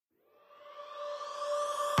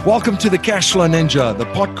Welcome to the Cashflow Ninja, the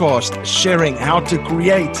podcast sharing how to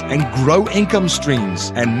create and grow income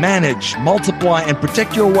streams and manage, multiply, and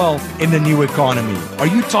protect your wealth in the new economy. Are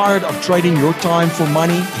you tired of trading your time for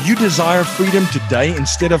money? Do you desire freedom today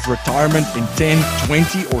instead of retirement in 10,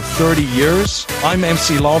 20, or 30 years? I'm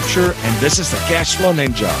MC Laubscher, and this is the Cashflow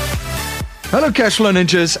Ninja. Hello, Cashflow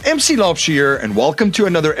Ninjas. MC Laubscher here, and welcome to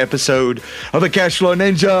another episode of the Cashflow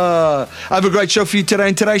Ninja. I have a great show for you today.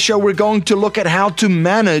 In today's show, we're going to look at how to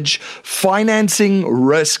manage financing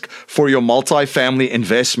risk for your multifamily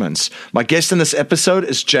investments. My guest in this episode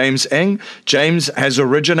is James Eng. James has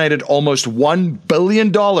originated almost $1 billion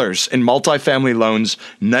in multifamily loans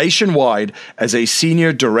nationwide as a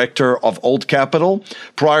senior director of Old Capital.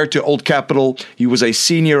 Prior to Old Capital, he was a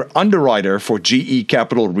senior underwriter for GE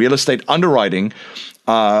Capital Real Estate Underwriting.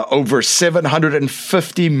 Over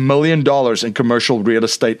 $750 million in commercial real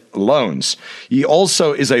estate loans. He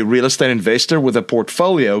also is a real estate investor with a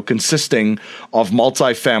portfolio consisting of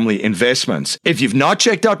multifamily investments. If you've not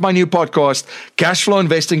checked out my new podcast, Cashflow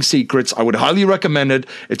Investing Secrets, I would highly recommend it.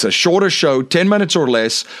 It's a shorter show, 10 minutes or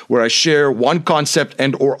less, where I share one concept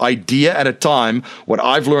and or idea at a time, what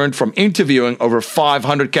I've learned from interviewing over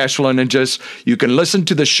 500 Cashflow Ninjas. You can listen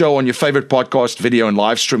to the show on your favorite podcast, video, and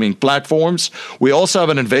live streaming platforms. We also have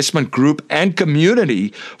an investment group and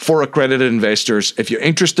community for accredited investors. If you're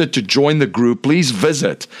interested to join the group, please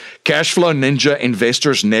visit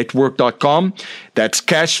CashflowNinjaInvestorsNetwork.com. That's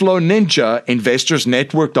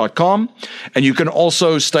CashflowNinjaInvestorsNetwork.com. And you can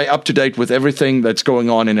also stay up to date with everything that's going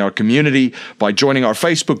on in our community by joining our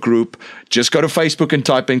Facebook group. Just go to Facebook and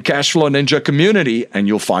type in Cashflow Ninja Community and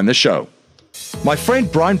you'll find the show. My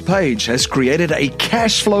friend Brian Page has created a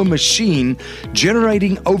cash flow machine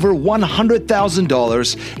generating over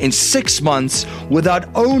 $100,000 in 6 months without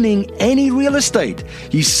owning any real estate.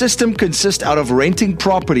 His system consists out of renting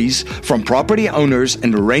properties from property owners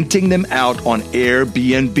and renting them out on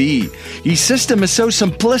Airbnb. His system is so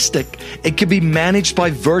simplistic, it can be managed by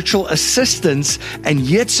virtual assistants and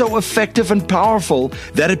yet so effective and powerful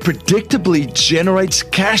that it predictably generates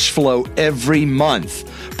cash flow every month.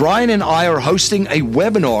 Brian and I are hosting a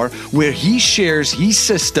webinar where he shares his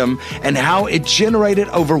system and how it generated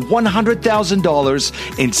over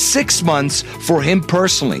 $100,000 in 6 months for him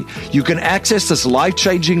personally. You can access this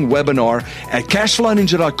life-changing webinar at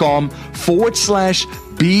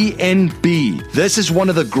cashflowninja.com/BNB. This is one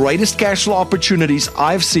of the greatest cash flow opportunities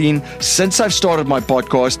I've seen since I've started my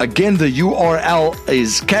podcast. Again, the URL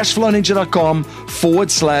is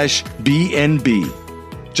cashflowninja.com/BNB.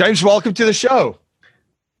 James, welcome to the show.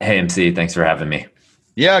 Hey, MC, thanks for having me.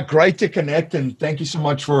 Yeah, great to connect, and thank you so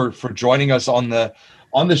much for joining us on the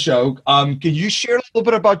show. Can you share a little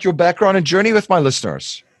bit about your background and journey with my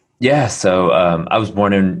listeners? Yeah, so I was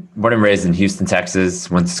born and raised in Houston, Texas,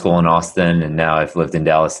 went to school in Austin, and now I've lived in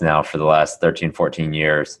Dallas now for the last 13, 14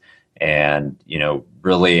 years. And,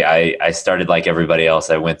 really, I started like everybody else.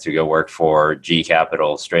 I went to go work for GE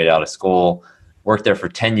Capital straight out of school, worked there for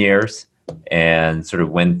 10 years. And sort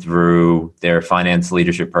of went through their finance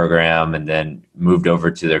leadership program and then moved over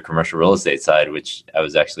to their commercial real estate side, which I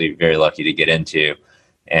was actually very lucky to get into,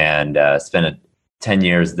 and spent 10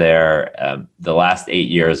 years there. The last 8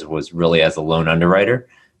 years was really as a loan underwriter.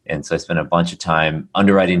 And so I spent a bunch of time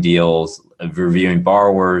underwriting deals, reviewing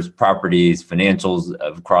borrowers, properties, financials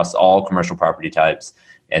across all commercial property types.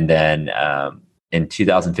 And then in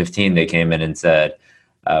 2015, they came in and said,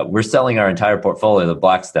 we're selling our entire portfolio to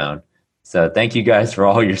Blackstone. So thank you guys for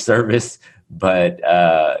all your service, but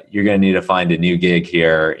you're going to need to find a new gig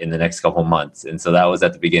here in the next couple of months. And so that was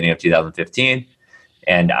at the beginning of 2015.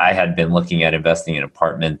 And I had been looking at investing in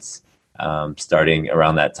apartments starting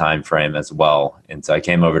around that time frame as well. And so I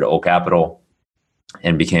came over to Old Capital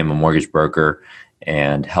and became a mortgage broker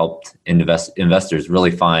and helped investors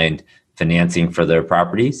really find financing for their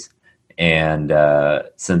properties. And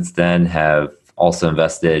since then have also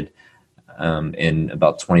invested in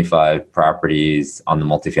about 25 properties on the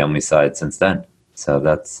multifamily side since then. So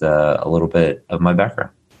that's a little bit of my background.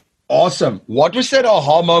 Awesome. What was that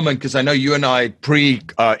aha moment? Because I know you and I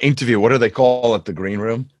pre-interview, what do they call it? The green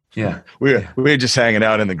room? Yeah. We were just hanging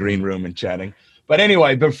out in the green room and chatting. But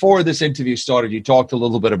anyway, before this interview started, you talked a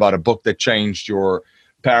little bit about a book that changed your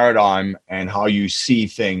paradigm and how you see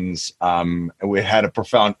things. And it had a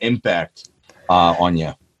profound impact on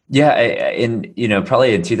you. Yeah,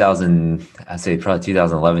 probably in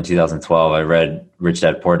 2011, 2012, I read Rich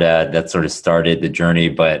Dad Poor Dad. That sort of started the journey,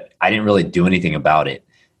 but I didn't really do anything about it.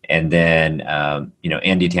 And then,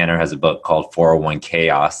 Andy Tanner has a book called 401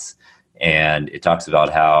 Chaos, and it talks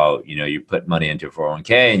about how, you put money into a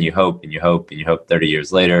 401k and you hope 30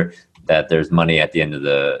 years later that there's money at the end of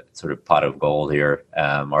the sort of pot of gold here,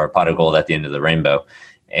 or a pot of gold at the end of the rainbow.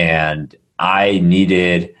 And I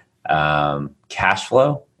needed cash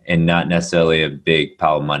flow and not necessarily a big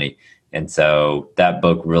pile of money. And so that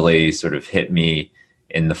book really sort of hit me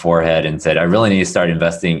in the forehead and said, I really need to start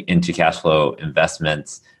investing into cash flow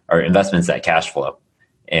investments, or investments that cash flow.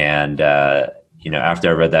 And, after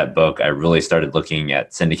I read that book, I really started looking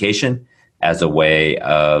at syndication as a way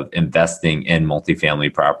of investing in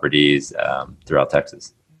multifamily properties throughout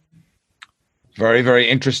Texas. Very, very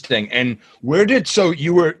interesting. And so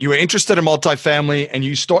you were interested in multifamily, and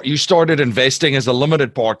you started investing as a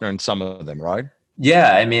limited partner in some of them, right?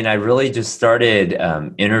 Yeah, I mean, I really just started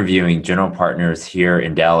interviewing general partners here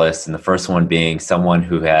in Dallas, and the first one being someone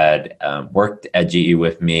who had worked at GE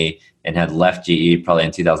with me and had left GE probably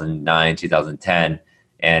in 2009, 2010.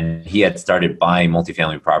 And he had started buying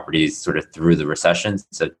multifamily properties sort of through the recessions,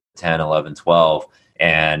 so 10, 11, 12.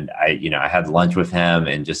 And I had lunch with him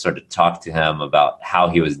and just sort of talked to him about how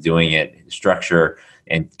he was doing it, structure,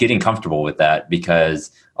 and getting comfortable with that.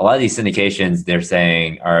 Because a lot of these syndications, they're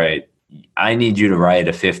saying, all right, I need you to write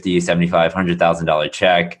a $50,000, $75,000, $100,000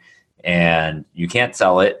 check, and you can't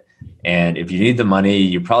sell it. And if you need the money,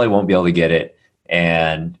 you probably won't be able to get it.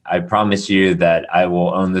 And I promise you that I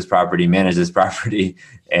will own this property, manage this property,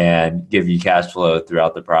 and give you cash flow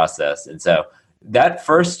throughout the process. And so that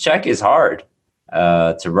first check is hard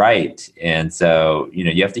to write. And so,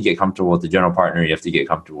 you have to get comfortable with the general partner. You have to get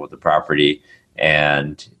comfortable with the property.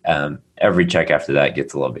 And every check after that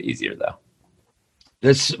gets a little bit easier, though.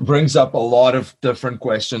 This brings up a lot of different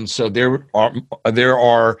questions. So there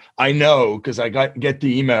are, I know, because I get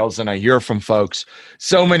the emails and I hear from folks,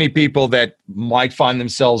 so many people that might find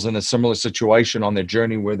themselves in a similar situation on their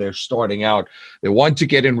journey where they're starting out. They want to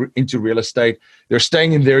get into real estate. They're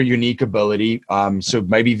staying in their unique ability. So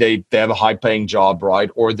maybe they have a high paying job, right?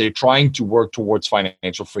 Or they're trying to work towards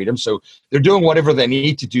financial freedom. So they're doing whatever they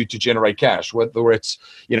need to do to generate cash, whether it's,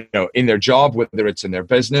 in their job, whether it's in their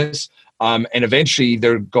business. And eventually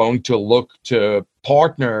they're going to look to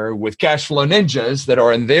partner with cash flow ninjas that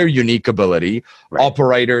are in their unique ability, right?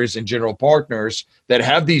 Operators and general partners that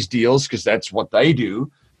have these deals because that's what they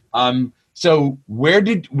do. So where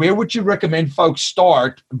would you recommend folks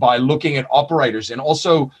start by looking at operators? And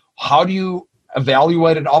also, how do you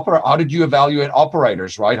evaluate an operator? How did you evaluate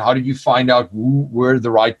operators, right? How did you find out who were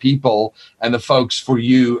the right people and the folks for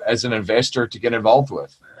you as an investor to get involved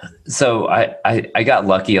with? So I got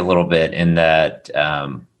lucky a little bit in that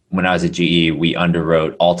when I was at GE, we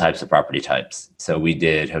underwrote all types of property types. So we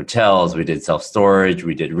did hotels, we did self-storage,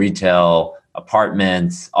 we did retail,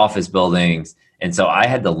 apartments, office buildings. And so I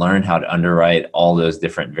had to learn how to underwrite all those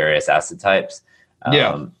different various asset types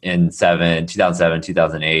in 2007,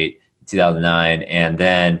 2008, 2009. And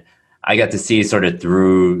then I got to see sort of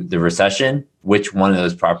through the recession, which one of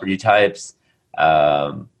those property types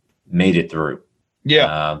made it through.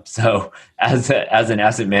 Yeah. So as an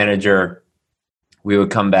asset manager, we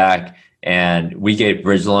would come back and we gave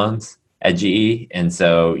bridge loans at GE. And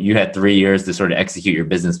so you had 3 years to sort of execute your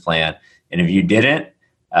business plan. And if you didn't,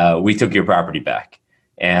 we took your property back.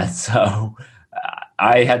 And so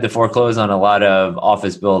I had to foreclose on a lot of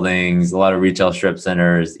office buildings, a lot of retail strip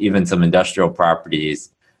centers, even some industrial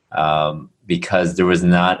properties, because there was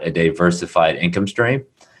not a diversified income stream.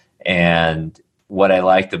 And what I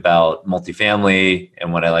liked about multifamily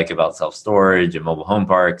and what I like about self-storage and mobile home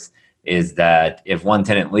parks is that if one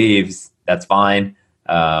tenant leaves, that's fine.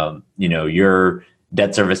 Your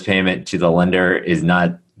debt service payment to the lender is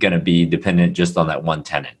not going to be dependent just on that one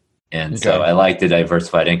tenant. And so I like the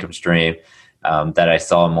diversified income stream that I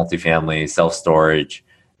saw in multifamily, self-storage,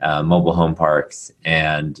 mobile home parks.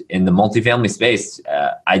 And in the multifamily space,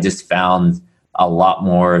 I just found a lot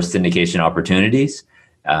more syndication opportunities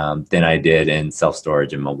than I did in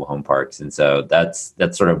self-storage and mobile home parks. And so that's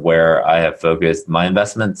sort of where I have focused my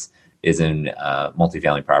investments, is in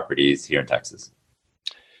multifamily properties here in Texas.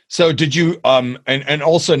 So did you, and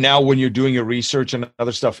also now when you're doing your research and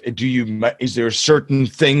other stuff, is there certain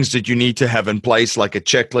things that you need to have in place, like a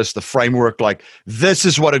checklist, a framework, like this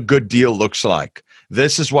is what a good deal looks like?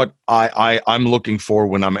 This is what I'm looking for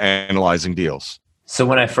when I'm analyzing deals. So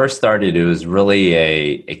when I first started, it was really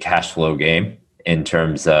a cash flow game, in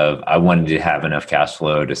terms of I wanted to have enough cash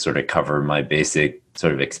flow to sort of cover my basic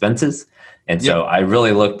sort of expenses. And so I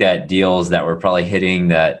really looked at deals that were probably hitting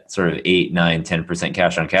that sort of 8, 9, 10%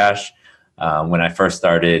 cash on cash when I first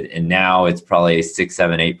started. And now it's probably 6,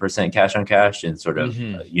 7, 8% cash on cash, and sort of,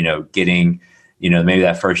 getting, maybe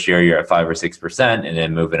that first year you're at 5 or 6% and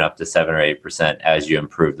then moving up to 7 or 8% as you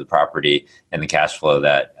improve the property and the cash flow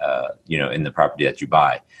that, in the property that you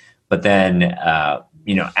buy. But then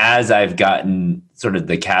as I've gotten sort of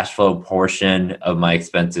the cash flow portion of my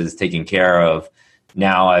expenses taken care of,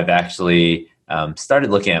 now I've actually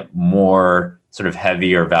started looking at more sort of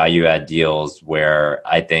heavier value add deals where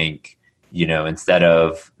I think, instead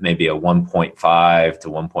of maybe a 1.5 to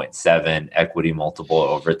 1.7 equity multiple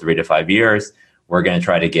over 3 to 5 years, we're going to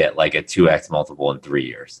try to get like a 2x multiple in 3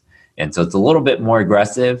 years. And so it's a little bit more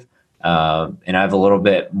aggressive. And I have a little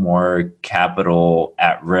bit more capital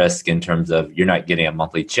at risk in terms of you're not getting a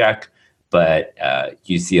monthly check, but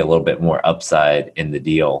you see a little bit more upside in the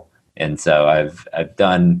deal. And so I've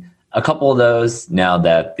done a couple of those now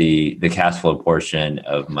that the cash flow portion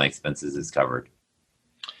of my expenses is covered.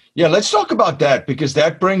 Yeah, let's talk about that, because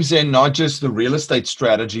that brings in not just the real estate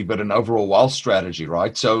strategy, but an overall wealth strategy,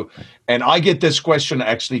 right? So, and I get this question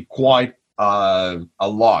actually quite a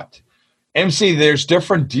lot. MC, there's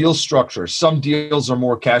different deal structures. Some deals are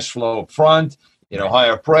more cash flow up front,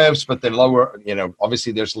 higher prefs, but then lower,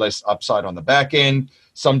 obviously there's less upside on the back end.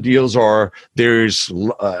 Some deals there's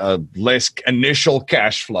less initial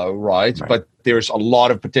cash flow, right? But there's a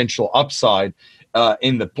lot of potential upside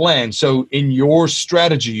in the plan. So in your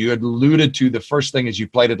strategy, you had alluded to the first thing is you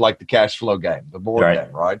played it like the cash flow game, the board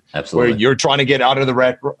game, right? Absolutely. Where you're trying to get out of the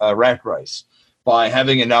rat race by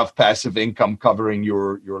having enough passive income covering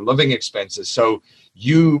your living expenses. So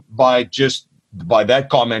by that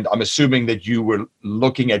comment, I'm assuming that you were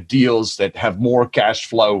looking at deals that have more cash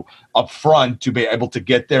flow up front to be able to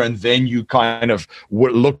get there, and then you kind of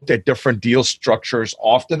looked at different deal structures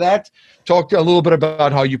after that. Talk a little bit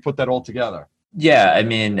about how you put that all together. Yeah, I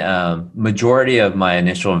mean, majority of my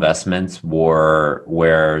initial investments were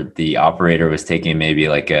where the operator was taking maybe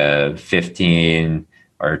like a 15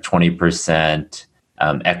 or 20%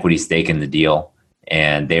 equity stake in the deal.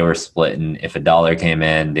 And they were splitting. If $1 came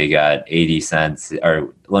in, they got 80 cents,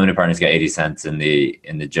 or limited partners got 80 cents, and the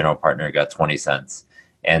general partner got 20 cents.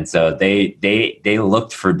 And so they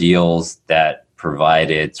looked for deals that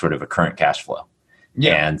provided sort of a current cash flow.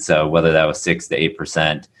 Yeah. And so whether that was 6 to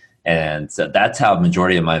 8%. And so that's how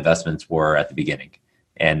majority of my investments were at the beginning.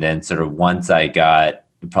 And then sort of once I got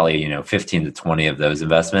probably, 15 to 20 of those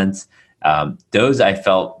investments, those I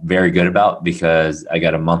felt very good about because I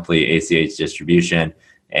got a monthly ACH distribution,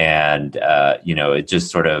 and it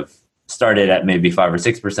just sort of started at maybe 5 or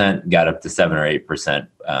 6%, got up to 7 or 8%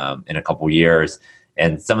 in a couple years,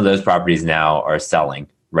 and some of those properties now are selling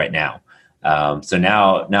right now. So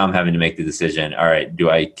now I'm having to make the decision. All right,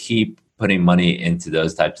 do I keep putting money into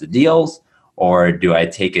those types of deals, or do I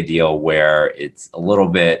take a deal where it's a little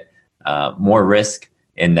bit more risk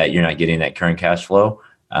in that you're not getting that current cash flow,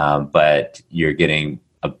 but you're getting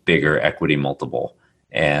a bigger equity multiple?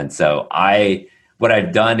 And so what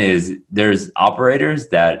I've done is there's operators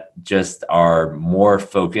that just are more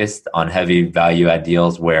focused on heavy value add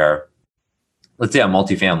deals where, let's say on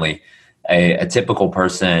multifamily, a typical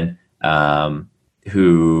person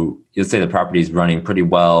who, you'll say the property is running pretty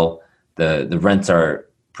well, the rents are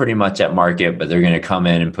pretty much at market, but they're going to come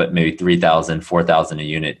in and put maybe $3,000, $4,000 a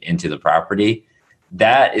unit into the property.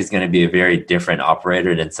 That is going to be a very different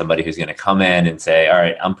operator than somebody who's going to come in and say, all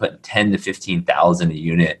right, I'm putting $10,000 to $15,000 a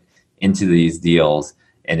unit into these deals,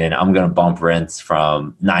 and then I'm going to bump rents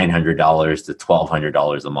from $900 to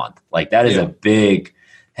 $1,200 a month. Like that is a big,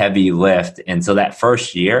 heavy lift. And so that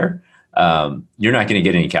first year, you're not going to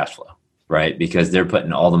get any cash flow, right? Because they're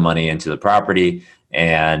putting all the money into the property,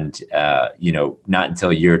 and not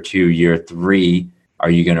until year 2, year 3 are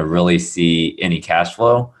you going to really see any cash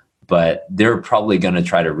flow. But they're probably going to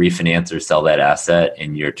try to refinance or sell that asset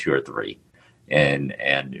in year 2 or 3 and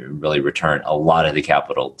really return a lot of the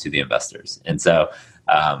capital to the investors. And so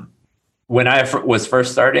when I was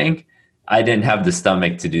first starting, I didn't have the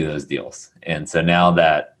stomach to do those deals. And so now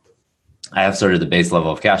that I have sort of the base level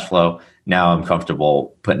of cash flow, now I'm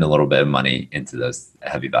comfortable putting a little bit of money into those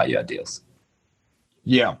heavy value add deals.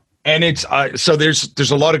 Yeah. And it's so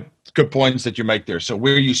there's a lot of good points that you make there. So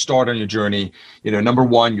where you start on your journey, number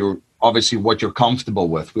one, you're obviously what you're comfortable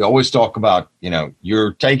with. We always talk about,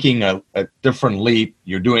 you're taking a different leap.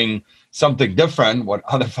 You're doing something different, what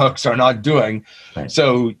other folks are not doing. Right.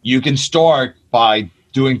 So you can start by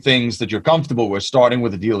doing things that you're comfortable with, starting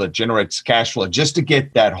with a deal that generates cash flow, just to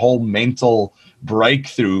get that whole mental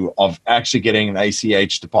breakthrough of actually getting an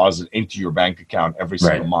ACH deposit into your bank account every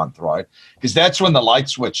single month, right? Because that's when the light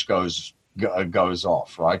switch goes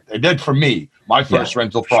off, right? It did for me. My first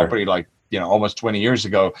rental property, almost 20 years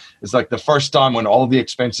ago, is like the first time when all of the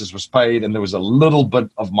expenses was paid and there was a little bit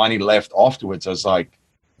of money left afterwards. I was like,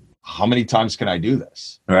 how many times can I do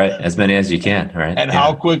this? Right. As many as you can. Right. And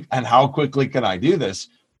how quickly can I do this?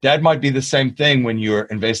 That might be the same thing when you're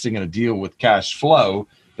investing in a deal with cash flow,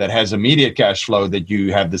 that has immediate cash flow, that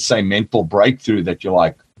you have the same mental breakthrough that you're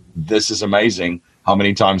like, this is amazing. How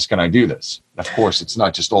many times can I do this? Of course, it's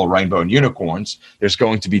not just all rainbow and unicorns. There's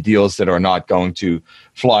going to be deals that are not going to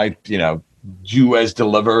fly, due as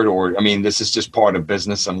delivered, or, this is just part of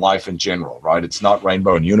business and life in general, right? It's not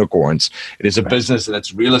rainbow and unicorns. It is a business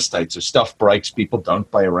that's real estate. So stuff breaks, people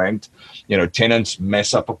don't pay rent, tenants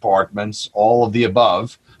mess up apartments, all of the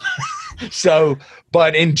above. So,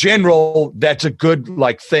 but in general, that's a good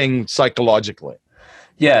thing psychologically.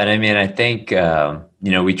 Yeah. And I think,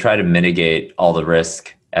 we try to mitigate all the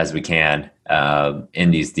risk as we can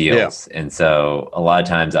in these deals. Yeah. And so a lot of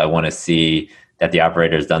times I want to see that the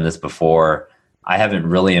operator has done this before. I haven't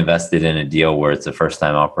really invested in a deal where it's a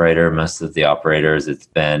first-time operator. Most of the operators, it's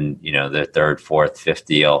been, their third, fourth, fifth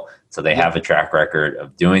deal. So they have a track record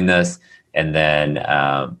of doing this. And then,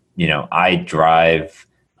 I drive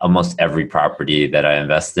almost every property that I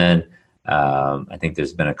invest in. I think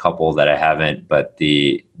there's been a couple that I haven't, but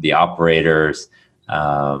the operators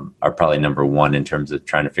are probably number one in terms of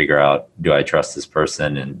trying to figure out, do I trust this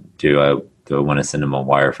person, and do I want to send them a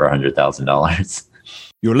wire for $100,000?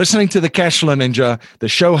 You're listening to the Cashflow Ninja, the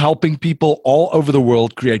show helping people all over the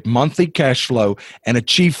world create monthly cash flow and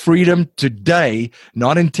achieve freedom today,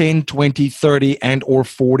 not in 10, 20, 30, and or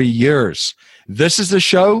 40 years. This is the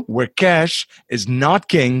show where cash is not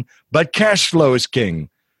king, but cash flow is king.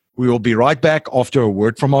 We will be right back after a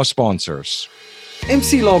word from our sponsors.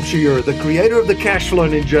 MC Laubscher, the creator of the Cashflow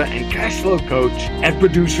Ninja and Cashflow Coach at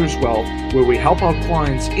Producers Wealth, where we help our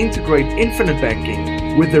clients integrate infinite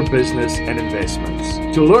banking with their business and investments.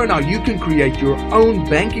 To learn how you can create your own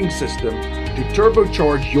banking system to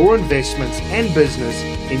turbocharge your investments and business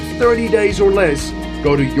in 30 days or less,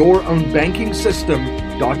 go to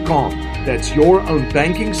yourownbankingsystem.com. That's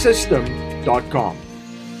yourownbankingsystem.com.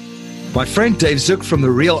 My friend Dave Zook from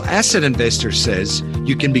The Real Asset Investor says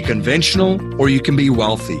you can be conventional or you can be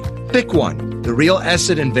wealthy. Pick one. The Real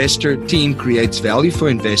Asset Investor team creates value for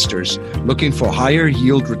investors looking for higher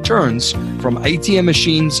yield returns from ATM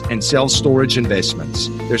machines and self-storage investments.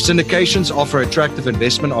 Their syndications offer attractive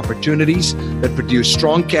investment opportunities that produce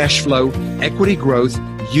strong cash flow, equity growth,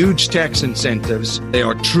 huge tax incentives. They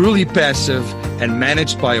are truly passive and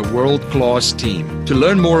managed by a world-class team. To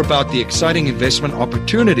learn more about the exciting investment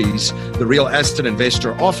opportunities the Real Asset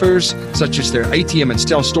Investor offers, such as their ATM and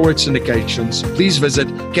self-storage syndications, please visit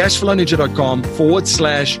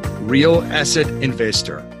cashflowninja.com/Real Asset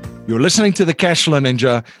Investor. You're listening to the Cashflow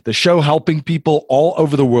Ninja, the show helping people all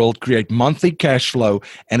over the world create monthly cash flow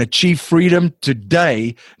and achieve freedom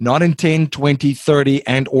today, not in 10, 20, 30,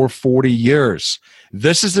 and or 40 years.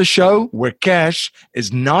 This is the show where cash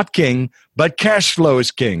is not king, but cash flow is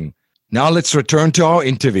king. Now let's return to our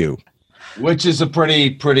interview. Which is a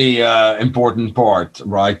pretty important part,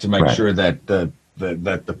 right? To make sure that the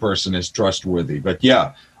person is trustworthy. But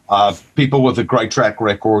yeah, people with a great track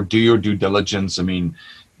record, do your due diligence.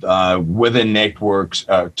 Within networks,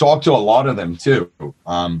 talk to a lot of them too.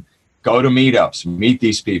 Go to meetups, meet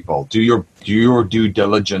these people, do your due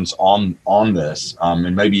diligence on this,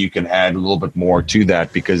 and maybe you can add a little bit more to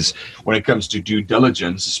that, because when it comes to due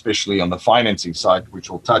diligence, especially on the financing side, which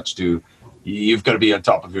we'll touch to, you've got to be on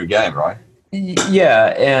top of your game, right?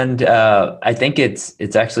 Yeah, and I think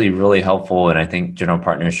it's actually really helpful, and I think general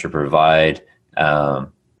partners should provide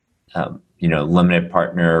limited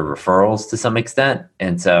partner referrals to some extent.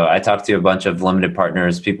 And so I talked to a bunch of limited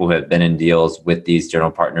partners, people who have been in deals with these general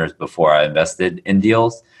partners before I invested in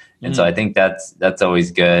deals. And so I think that's always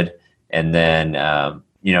good. And then,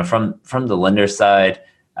 from the lender side,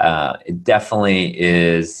 it definitely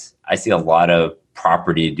is, I see a lot of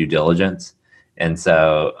property due diligence. And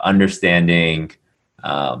so understanding,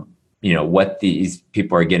 what these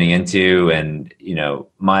people are getting into. And,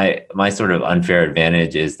 my sort of unfair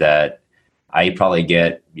advantage is that I probably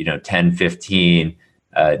get, 10, 15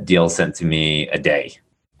 deals sent to me a day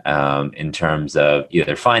in terms of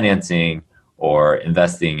either financing or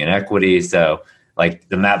investing in equity. So like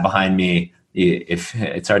the map behind me, if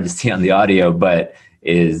it's hard to see on the audio, but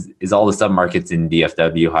is all the submarkets in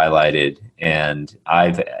DFW highlighted. And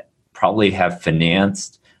I've probably have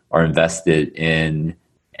financed or invested in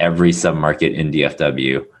every submarket in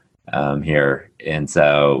DFW here. And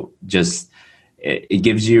so just, it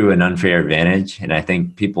gives you an unfair advantage. And I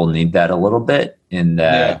think people need that a little bit, in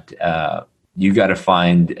that you got to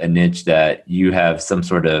find a niche that you have some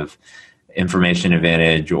sort of information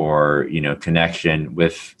advantage or, connection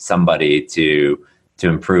with somebody to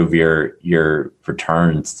improve your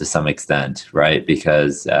returns to some extent. Right.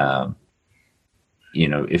 Because,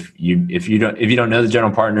 if you don't know the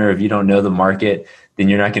general partner, if you don't know the market, then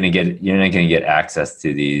you're not going to get access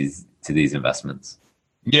to these investments.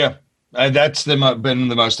 Yeah, that's been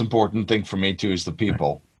the most important thing for me too, is the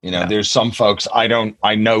people. Yeah. There's some folks I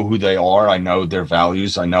know who they are. I know their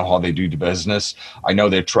values. I know how they do the business. I know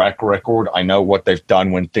their track record. I know what they've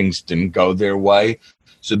done when things didn't go their way.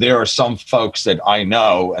 So there are some folks that I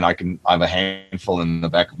know, and I have a handful in the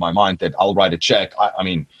back of my mind that I'll write a check. I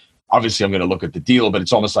mean, obviously I'm going to look at the deal, but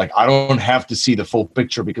it's almost like I don't have to see the full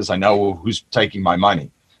picture because I know who's taking my money.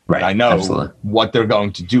 Right. I know Absolutely. what they're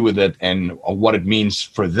going to do with it and what it means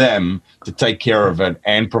for them to take care of it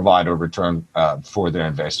and provide a return for their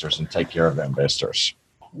investors and take care of their investors.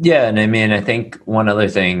 Yeah. And I mean, I think one other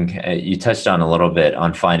thing you touched on a little bit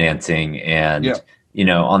on financing and,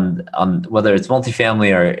 on whether it's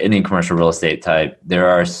multifamily or any commercial real estate type, there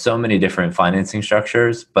are so many different financing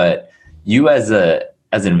structures, but you as an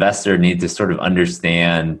investor need to sort of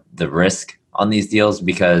understand the risk on these deals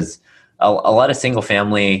because a lot of single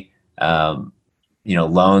family,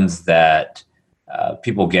 loans that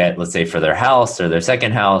people get, let's say for their house or their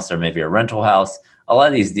second house or maybe a rental house. A lot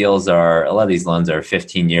of these loans are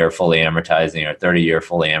 15-year fully amortizing or 30-year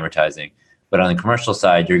fully amortizing. But on the commercial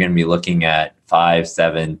side, you're going to be looking at 5,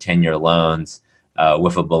 7, 10-year loans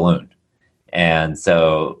with a balloon. And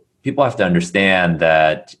so people have to understand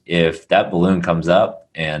that if that balloon comes up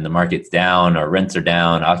and the market's down or rents are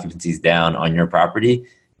down, occupancy's down on your property,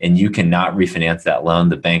 and you cannot refinance that loan,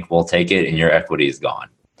 the bank will take it and your equity is gone.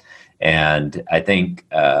 And I think,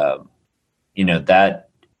 that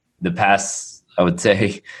the past, I would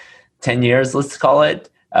say 10 years, let's call it,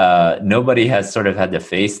 nobody has sort of had to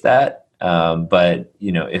face that. But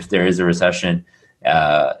if there is a recession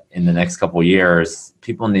in the next couple of years,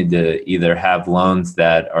 people need to either have loans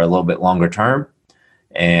that are a little bit longer term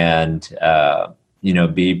and,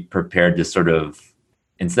 be prepared to sort of,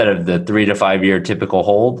 instead of the 3 to 5 year typical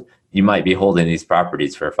hold, you might be holding these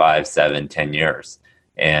properties for 5, 7, 10 years.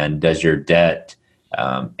 And does your debt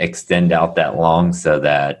extend out that long so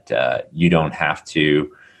that you don't have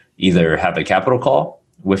to either have a capital call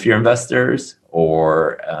with your investors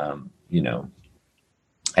or,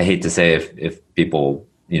 I hate to say if people,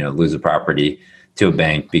 lose a property to a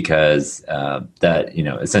bank because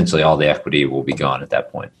essentially all the equity will be gone at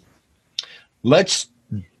that point. Let's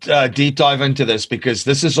deep dive into this because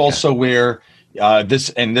this is also where this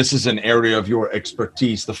is an area of your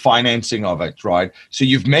expertise, the financing of it, right? So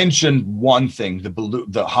you've mentioned one thing,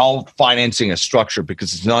 the how financing is structured,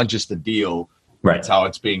 because it's not just the deal, right? It's how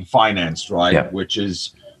it's being financed, right? Yeah. Which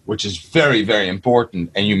is very, very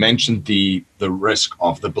important. And you mentioned the risk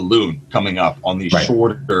of the balloon coming up on the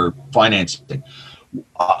shorter financing.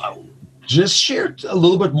 Just share a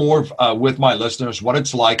little bit more with my listeners what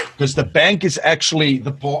it's like, because the bank is actually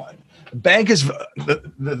the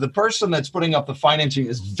person that's putting up the financing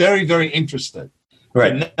is very, very interested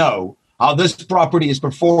to know how this property is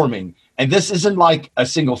performing. And this isn't like a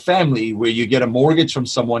single family where you get a mortgage from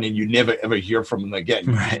someone and you never ever hear from them again.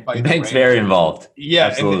 Right. The bank's very involved. Yeah,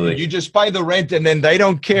 absolutely. And you just pay the rent and then they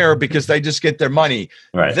don't care because they just get their money.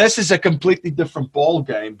 Right. This is a completely different ball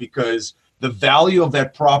game because the value of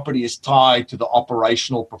that property is tied to the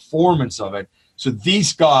operational performance of it. So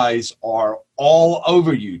these guys are all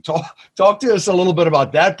over you. Talk to us a little bit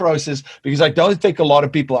about that process, because I don't think a lot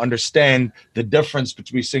of people understand the difference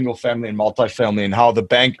between single family and multifamily and how the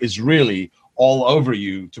bank is really all over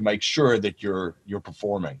you to make sure that you're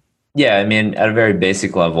performing. Yeah, I mean, at a very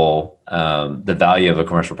basic level, the value of a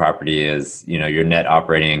commercial property is, your net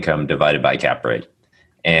operating income divided by cap rate.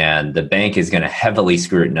 And the bank is going to heavily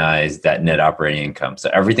scrutinize that net operating income.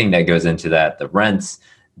 So everything that goes into that, the rents,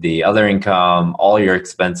 the other income, all your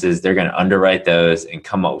expenses, they're going to underwrite those and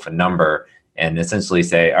come up with a number and essentially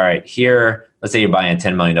say, all right, here, let's say you're buying a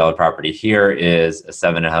 $10 million property. Here is a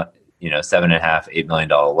 $7.5, $8 million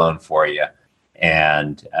loan for you.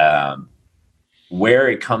 And where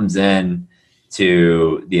it comes in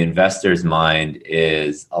to the investor's mind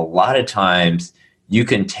is a lot of times you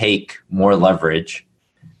can take more leverage.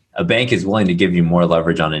 A bank is willing to give you more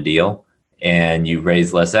leverage on a deal and you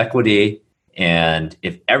raise less equity. And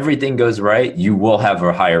if everything goes right, you will have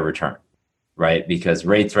a higher return, right? Because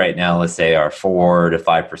rates right now, let's say, are 4 to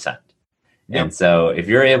 5%. Yep. And so if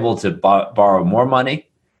you're able to borrow more money,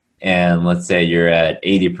 and let's say you're at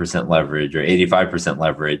 80% leverage or 85%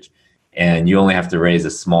 leverage, and you only have to raise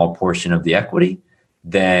a small portion of the equity,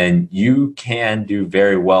 then you can do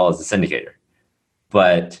very well as a syndicator.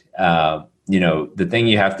 But, the thing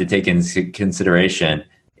you have to take into consideration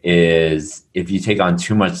is if you take on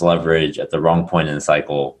too much leverage at the wrong point in the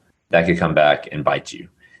cycle, that could come back and bite you.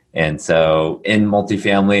 And so in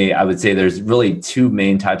multifamily, I would say there's really two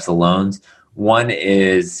main types of loans. One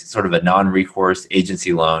is sort of a non-recourse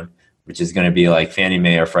agency loan, which is going to be like Fannie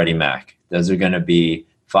Mae or Freddie Mac. Those are going to be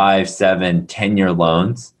 5, 7, 10-year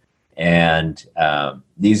loans. And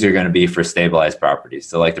these are going to be for stabilized properties.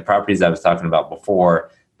 So like the properties I was talking about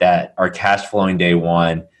before that are cash flowing day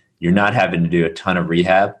one, you're not having to do a ton of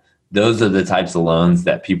rehab. Those are the types of loans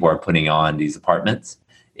that people are putting on these apartments.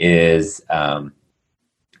 It's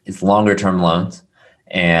longer term loans.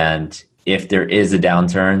 And if there is a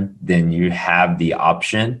downturn, then you have the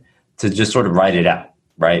option to just sort of write it out,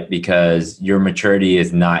 right? Because your maturity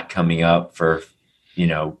is not coming up for,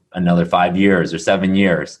 another 5 years or 7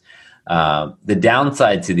 years. The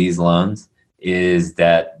downside to these loans is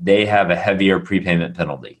that they have a heavier prepayment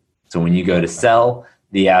penalty. So when you go to sell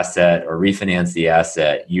the asset or refinance the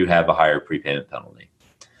asset, you have a higher prepayment penalty.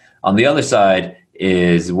 On the other side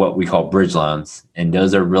is what we call bridge loans. And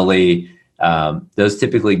those are really, those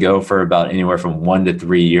typically go for about anywhere from 1 to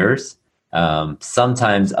 3 years,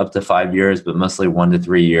 sometimes up to 5 years, but mostly 1 to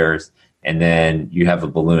 3 years. And then you have a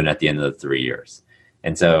balloon at the end of the 3 years.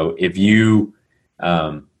 And so if you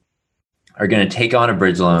are going to take on a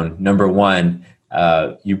bridge loan, number one,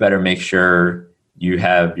 you better make sure you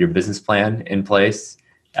have your business plan in place,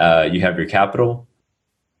 you have your capital,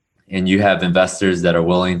 and you have investors that are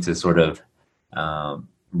willing to sort of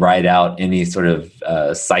ride out any sort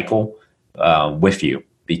of cycle with you.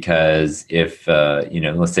 Because if,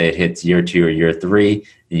 let's say it hits year 2 or year 3,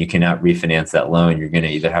 and you cannot refinance that loan, you're going to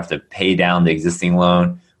either have to pay down the existing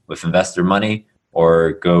loan with investor money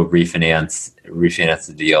or go refinance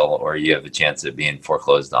the deal, or you have a chance of being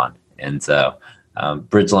foreclosed on. And so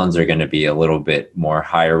bridge loans are going to be a little bit more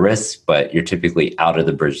higher risk, but you're typically out of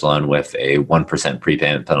the bridge loan with a 1%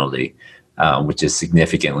 prepayment penalty, which is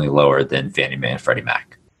significantly lower than Fannie Mae and Freddie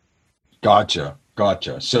Mac. Gotcha.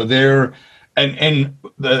 So they're and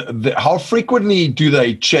how frequently do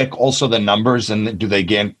they check also the numbers, and do they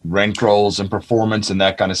get rent rolls and performance and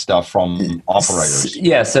that kind of stuff from operators?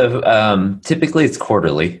 Yeah, so typically it's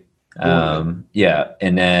quarterly. Yeah,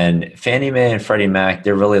 and then Fannie Mae and Freddie Mac,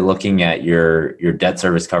 they're really looking at your debt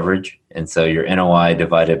service coverage, and so your NOI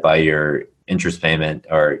divided by your interest payment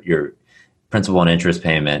or your principal and interest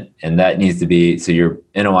payment, and that needs to be, so your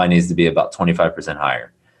NOI needs to be about 25%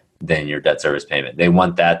 higher than your debt service payment. They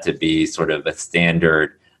want that to be sort of a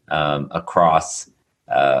standard across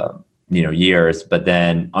years. But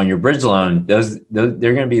then on your bridge loan, those they're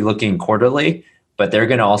going to be looking quarterly, but they're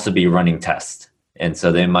going to also be running tests. And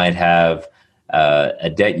so they might have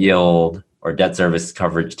a debt yield or debt service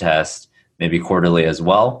coverage test, maybe quarterly as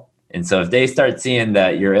well. And so if they start seeing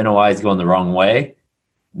that your NOI is going the wrong way,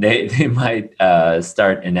 they might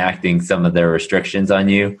start enacting some of their restrictions on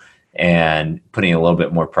you and putting a little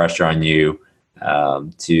bit more pressure on you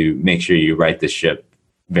to make sure you right the ship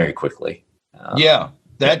very quickly.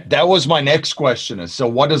 That was my next question. So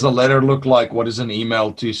what does a letter look like? What does an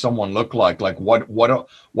email to someone look like? Like what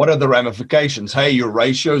are the ramifications? Hey, your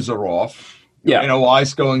ratios are off. Your NOI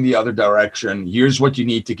is going the other direction. Here's what you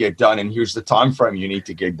need to get done, and here's the time frame you need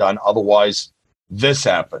to get done. Otherwise, this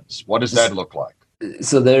happens. What does that look like?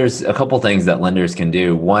 So there's a couple things that lenders can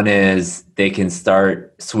do. One is they can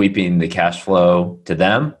start sweeping the cash flow to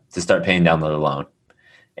them to start paying down their loan.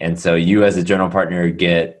 And so you as a general partner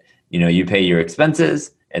get, you pay your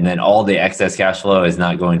expenses, and then all the excess cash flow is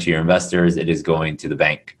not going to your investors. It is going to the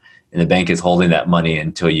bank. And the bank is holding that money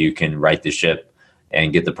until you can right the ship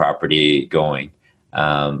and get the property going.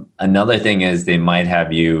 Another thing is they might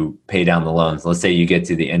have you pay down the loans. Let's say you get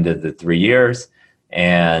to the end of the 3 years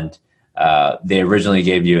and they originally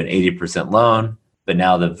gave you an 80% loan, but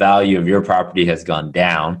now the value of your property has gone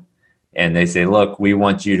down. And they say, look, we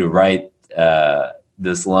want you to write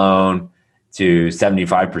this loan to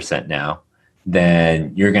 75% now.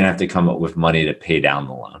 Then you're going to have to come up with money to pay down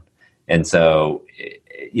the loan. And so,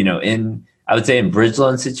 I would say in bridge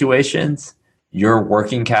loan situations, your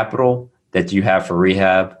working capital that you have for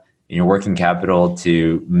rehab and your working capital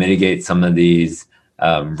to mitigate some of these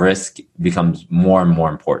risk becomes more and more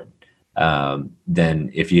important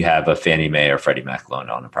than if you have a Fannie Mae or Freddie Mac loan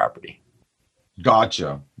on a property.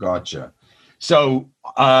 Gotcha. So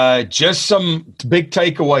just some big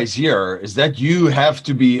takeaways here is that you have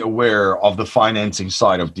to be aware of the financing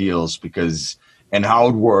side of deals and how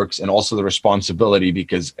it works, and also the responsibility,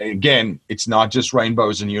 because again, it's not just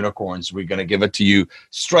rainbows and unicorns. We're going to give it to you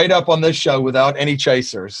straight up on this show without any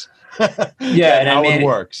chasers. And how it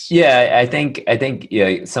works. Yeah, I think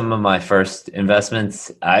some of my first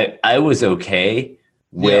investments, I was okay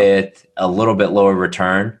with a little bit lower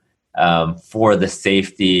return for the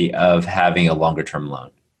safety of having a longer term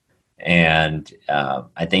loan. And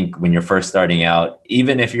I think when you're first starting out,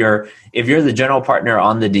 even if you're the general partner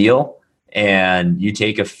on the deal and you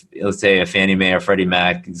take let's say a Fannie Mae or Freddie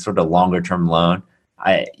Mac sort of longer term loan,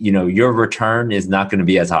 your return is not going to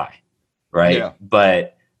be as high, right? Yeah.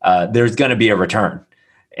 But there's going to be a return,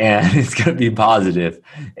 and it's going to be positive.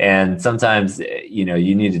 And sometimes, you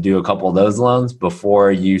need to do a couple of those loans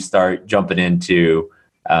before you start jumping into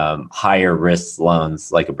higher risk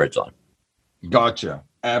loans like a bridge loan. Gotcha.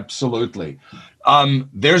 Absolutely.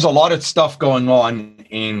 There's a lot of stuff going on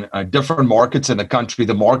in different markets in the country,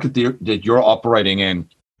 the market that you're operating in.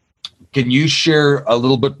 Can you share a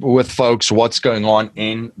little bit with folks what's going on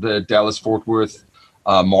in the Dallas-Fort Worth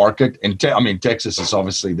market? And Texas is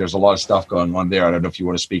obviously, there's a lot of stuff going on there. I don't know if you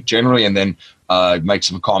want to speak generally and then make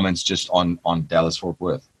some comments just on Dallas-Fort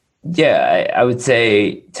Worth. Yeah, I would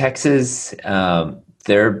say Texas,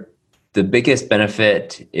 the biggest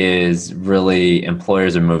benefit is really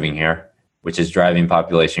employers are moving here, which is driving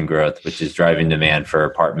population growth, which is driving demand for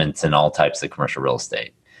apartments and all types of commercial real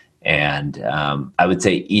estate. And I would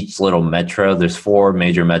say each little metro, there's 4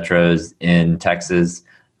 major metros in Texas.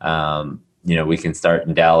 We can start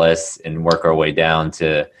in Dallas and work our way down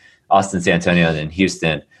to Austin, San Antonio, and then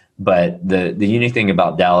Houston. But the unique thing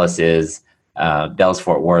about Dallas is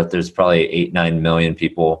Dallas-Fort Worth, there's probably 8-9 million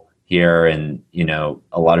people here. And,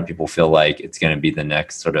 a lot of people feel like it's going to be the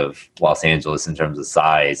next sort of Los Angeles in terms of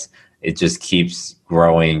size. It just keeps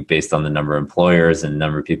growing based on the number of employers and the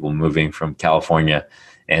number of people moving from California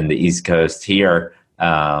and the East Coast here.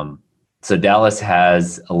 So Dallas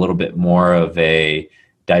has a little bit more of a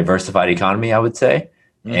diversified economy, I would say.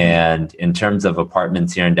 Mm-hmm. And in terms of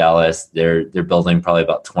apartments here in Dallas, they're building probably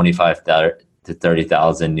about 25,000 to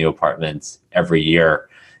 30,000 new apartments every year.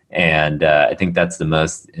 And I think that's the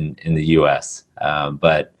most in the U.S.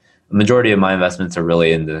 But the majority of my investments are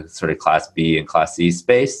really in the sort of Class B and Class C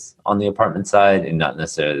space on the apartment side and not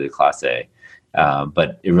necessarily the Class A.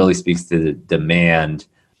 But it really speaks to the demand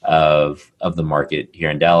of the market here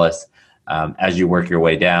in Dallas. As you work your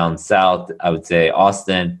way down south, I would say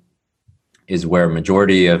Austin is where a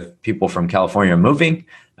majority of people from California are moving,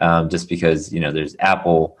 just because, there's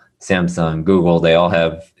Apple, Samsung, Google, they all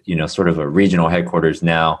have, sort of a regional headquarters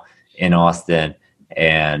now in Austin.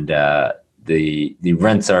 And the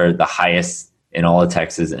rents are the highest in all of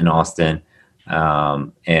Texas in Austin.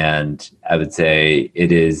 And I would say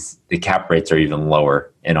the cap rates are even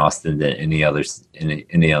lower in Austin than any other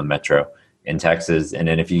metro in Texas. And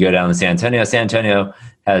then if you go down to San Antonio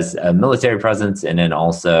has a military presence and then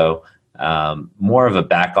also more of a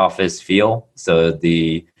back office feel. So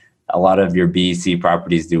a lot of your B, C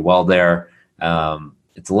properties do well there.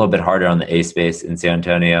 It's a little bit harder on the A space in San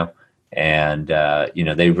Antonio. And,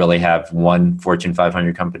 they really have one Fortune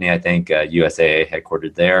 500 company, I think, USAA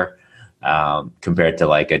headquartered there, compared to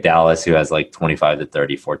like a Dallas who has like 25 to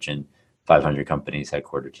 30 Fortune 500 companies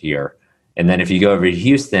headquartered here. And then if you go over to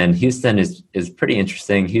Houston is pretty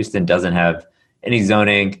interesting. Houston doesn't have any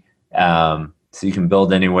zoning, so you can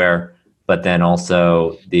build anywhere. But then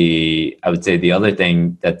also I would say the other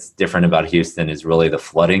thing that's different about Houston is really the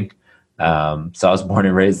flooding. So I was born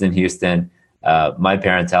and raised in Houston. My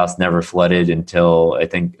parents' house never flooded until I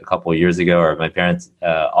think a couple of years ago, or my parents'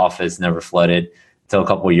 office never flooded until a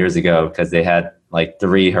couple of years ago because they had like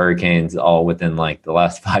 3 hurricanes all within like the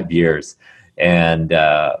last 5 years. And,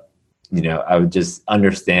 I would just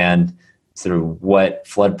understand sort of what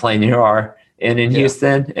floodplain you are in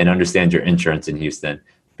Houston and understand your insurance in Houston,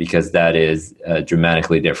 because that is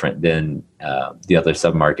dramatically different than the other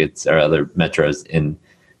submarkets or other metros in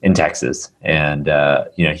Texas. And,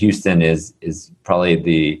 Houston is probably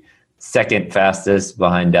the second fastest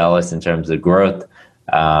behind Dallas in terms of growth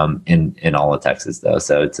in all of Texas, though.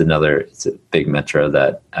 So it's a big metro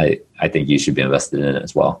that I think you should be invested in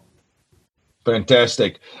as well.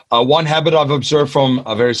 Fantastic. One habit I've observed from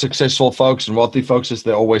very successful folks and wealthy folks is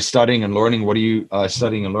they're always studying and learning. What are you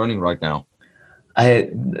studying and learning right now?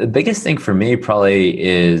 The biggest thing for me probably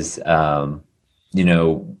is,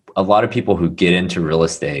 a lot of people who get into real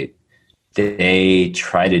estate, they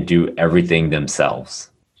try to do everything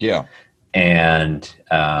themselves. Yeah. And,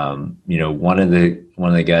 one of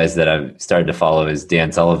the guys that I've started to follow is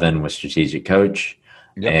Dan Sullivan with Strategic Coach.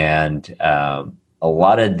 Yep. And, a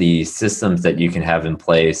lot of the systems that you can have in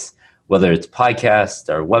place, whether it's podcasts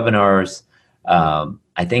or webinars,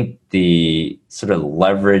 I think the sort of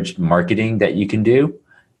leveraged marketing that you can do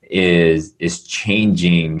is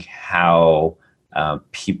changing how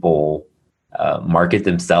people market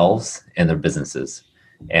themselves and their businesses.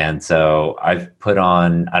 And so I've put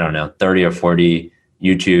on, 30 or 40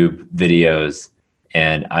 YouTube videos,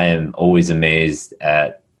 and I am always amazed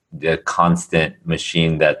at the constant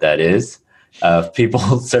machine that is of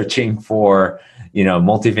people searching for,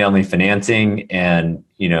 multifamily financing and,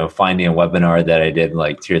 finding a webinar that I did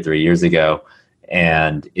like 2 or 3 years ago.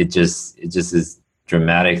 And it just is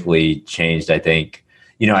dramatically changed. I think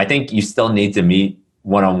you still need to meet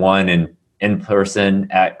one-on-one and in person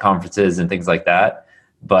at conferences and things like that.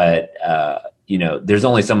 But, there's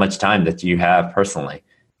only so much time that you have personally.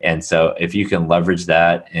 And so if you can leverage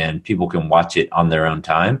that and people can watch it on their own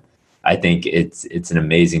time, I think it's an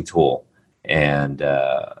amazing tool. And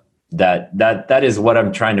that is what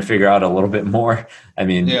I'm trying to figure out a little bit more. I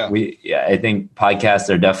mean, I think podcasts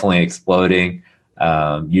are definitely exploding.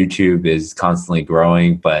 YouTube is constantly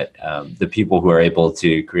growing, but the people who are able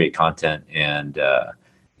to create content and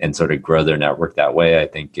sort of grow their network that way, I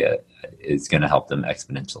think is going to help them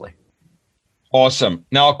exponentially. Awesome.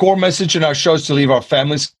 Now, our core message in our show is to leave our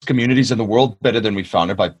families, communities, and the world better than we found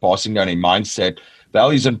it by passing down a mindset,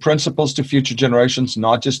 values, and principles to future generations,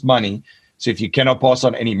 not just money. So if you cannot pass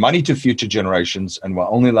on any money to future generations and we're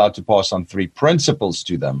only allowed to pass on 3 principles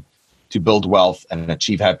to them to build wealth and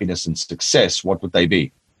achieve happiness and success, what would they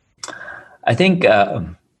be? I think,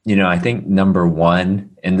 I think number one,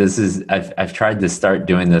 and this is, I've tried to start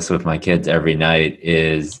doing this with my kids every night,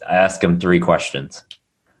 is I ask them 3 questions.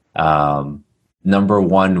 Number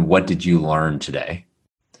one, what did you learn today?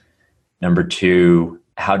 Number 2,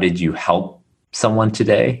 how did you help someone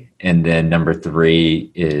today? And then number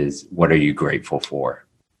 3 is, what are you grateful for?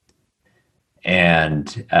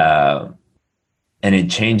 And it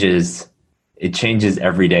changes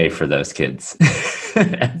every day for those kids.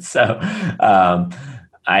 And so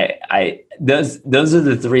those are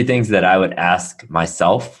the 3 things that I would ask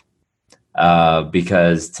myself.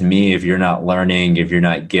 Because to me, if you're not learning, if you're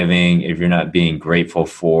not giving, if you're not being grateful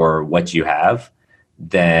for what you have,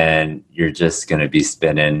 then you're just going to be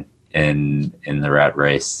spinning in the rat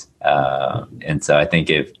race. And so I think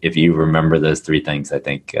if you remember those 3 things, I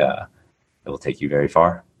think it will take you very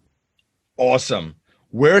far. Awesome.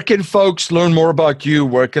 Where can folks learn more about you?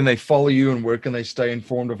 Where can they follow you? And where can they stay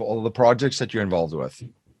informed of all of the projects that you're involved with?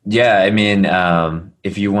 Yeah, I mean,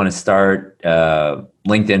 if you want to start,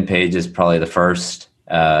 LinkedIn page is probably the first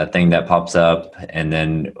thing that pops up. And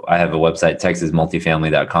then I have a website,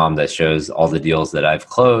 texasmultifamily.com, that shows all the deals that I've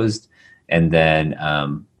closed. And then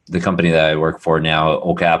the company that I work for now,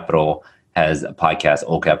 Old Capital, has a podcast,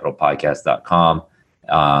 oldcapitalpodcast.com,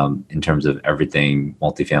 in terms of everything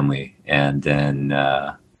multifamily. And then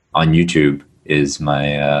on YouTube is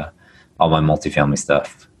my all my multifamily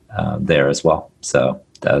stuff there as well. So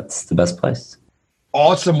that's the best place.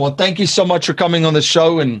 Awesome. Well, thank you so much for coming on the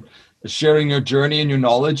show and sharing your journey and your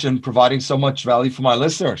knowledge and providing so much value for my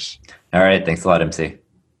listeners. All right. Thanks a lot, MC.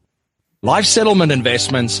 Life settlement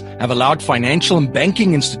investments have allowed financial and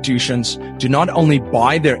banking institutions to not only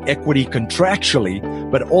buy their equity contractually,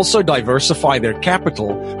 but also diversify their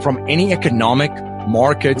capital from any economic,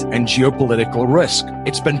 market, and geopolitical risk.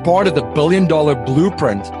 It's been part of the billion-dollar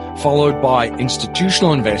blueprint followed by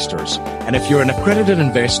institutional investors. And if you're an accredited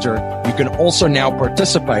investor, you can also now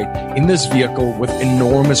participate in this vehicle with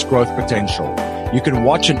enormous growth potential. You can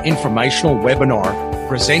watch an informational webinar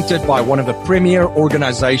presented by one of the premier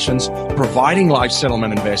organizations providing life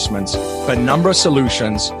settlement investments, Penumbra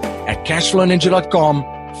Solutions, at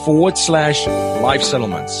cashflowninja.com/life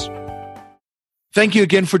settlements. Thank you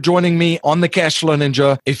again for joining me on the Cashflow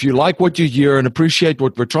Ninja. If you like what you hear and appreciate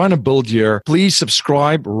what we're trying to build here, please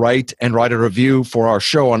subscribe, rate, and write a review for our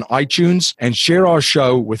show on iTunes and share our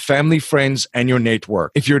show with family, friends, and your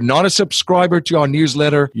network. If you're not a subscriber to our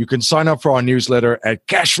newsletter, you can sign up for our newsletter at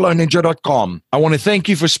cashflowninja.com. I want to thank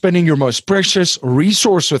you for spending your most precious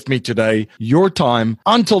resource with me today, your time.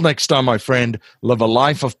 Until next time, my friend, live a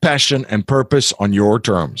life of passion and purpose on your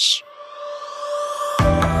terms.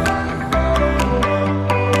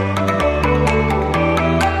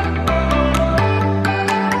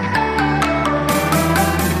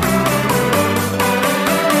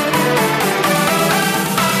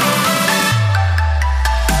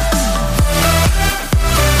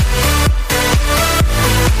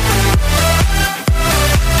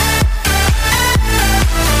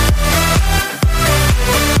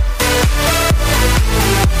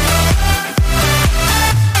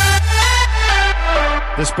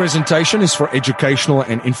 This presentation is for educational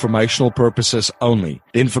and informational purposes only.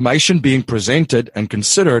 The information being presented and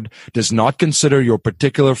considered does not consider your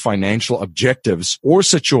particular financial objectives or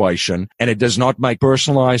situation, and it does not make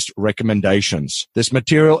personalized recommendations. This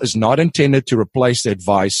material is not intended to replace the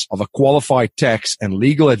advice of a qualified tax and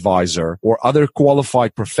legal advisor or other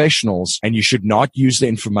qualified professionals, and you should not use the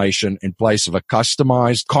information in place of a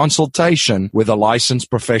customized consultation with a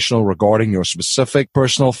licensed professional regarding your specific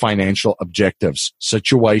personal financial objectives,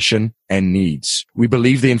 situation, and needs. We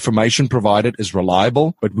believe the information provided is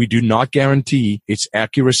reliable, but we do not guarantee its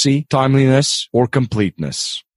accuracy, timeliness, or completeness.